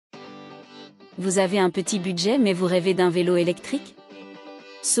Vous avez un petit budget mais vous rêvez d'un vélo électrique?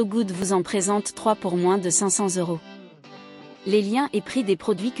 So Good vous en présente 3 pour moins de 500 €. Les liens et prix des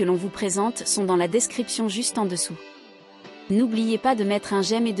produits que l'on vous présente sont dans la description juste en dessous. N'oubliez pas de mettre un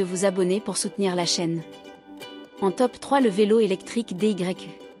j'aime et de vous abonner pour soutenir la chaîne. En top 3, le vélo électrique DYU.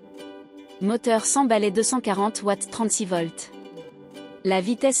 Moteur 100 balais 240 watts 36 volts. La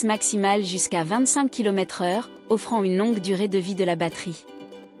vitesse maximale jusqu'à 25 km/h, offrant une longue durée de vie de la batterie.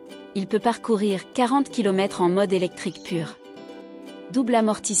 Il peut parcourir 40 km en mode électrique pur. Double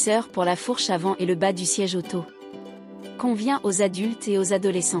amortisseur pour la fourche avant et le bas du siège auto. Convient aux adultes et aux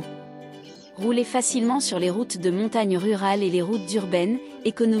adolescents. Roulez facilement sur les routes de montagne rurales et les routes urbaines,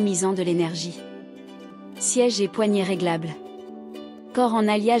 économisant de l'énergie. Siège et poignées réglables. Corps en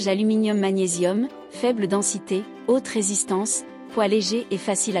alliage aluminium-magnésium, faible densité, haute résistance, poids léger et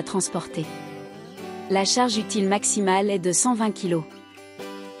facile à transporter. La charge utile maximale est de 120 kg.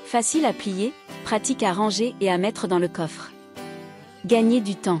 Facile à plier, pratique à ranger et à mettre dans le coffre. Gagner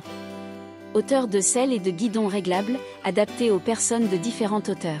du temps. Hauteur de selle et de guidon réglable, adapté aux personnes de différentes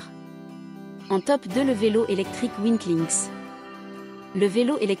hauteurs. En top 2, le vélo électrique Windlinks. Le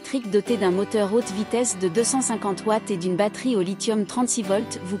vélo électrique doté d'un moteur haute vitesse de 250 watts et d'une batterie au lithium 36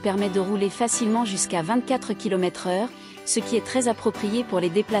 volts vous permet de rouler facilement jusqu'à 24 km/h, ce qui est très approprié pour les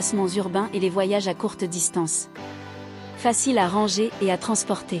déplacements urbains et les voyages à courte distance. Facile à ranger et à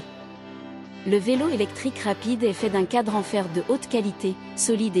transporter. Le vélo électrique rapide est fait d'un cadre en fer de haute qualité,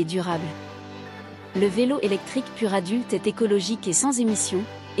 solide et durable. Le vélo électrique pur adulte est écologique et sans émissions,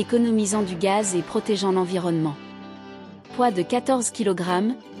 économisant du gaz et protégeant l'environnement. Poids de 14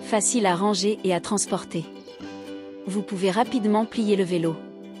 kg, facile à ranger et à transporter. Vous pouvez rapidement plier le vélo.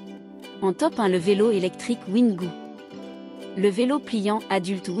 En top 1, le vélo électrique Windgoo. Le vélo pliant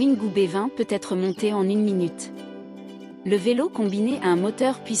adulte Windgoo B20 peut être monté en 1 minute. Le vélo combiné à un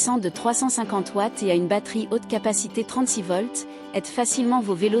moteur puissant de 350 watts et à une batterie haute capacité 36 volts, aide facilement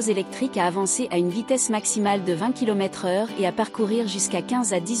vos vélos électriques à avancer à une vitesse maximale de 20 km/h et à parcourir jusqu'à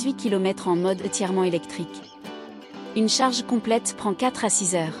 15 à 18 km en mode entièrement électrique. Une charge complète prend 4 à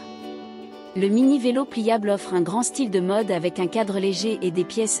 6 heures. Le mini-vélo pliable offre un grand style de mode avec un cadre léger et des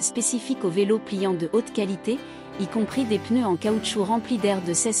pièces spécifiques aux vélos pliants de haute qualité, y compris des pneus en caoutchouc remplis d'air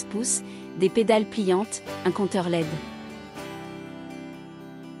de 16 pouces, des pédales pliantes, un compteur LED.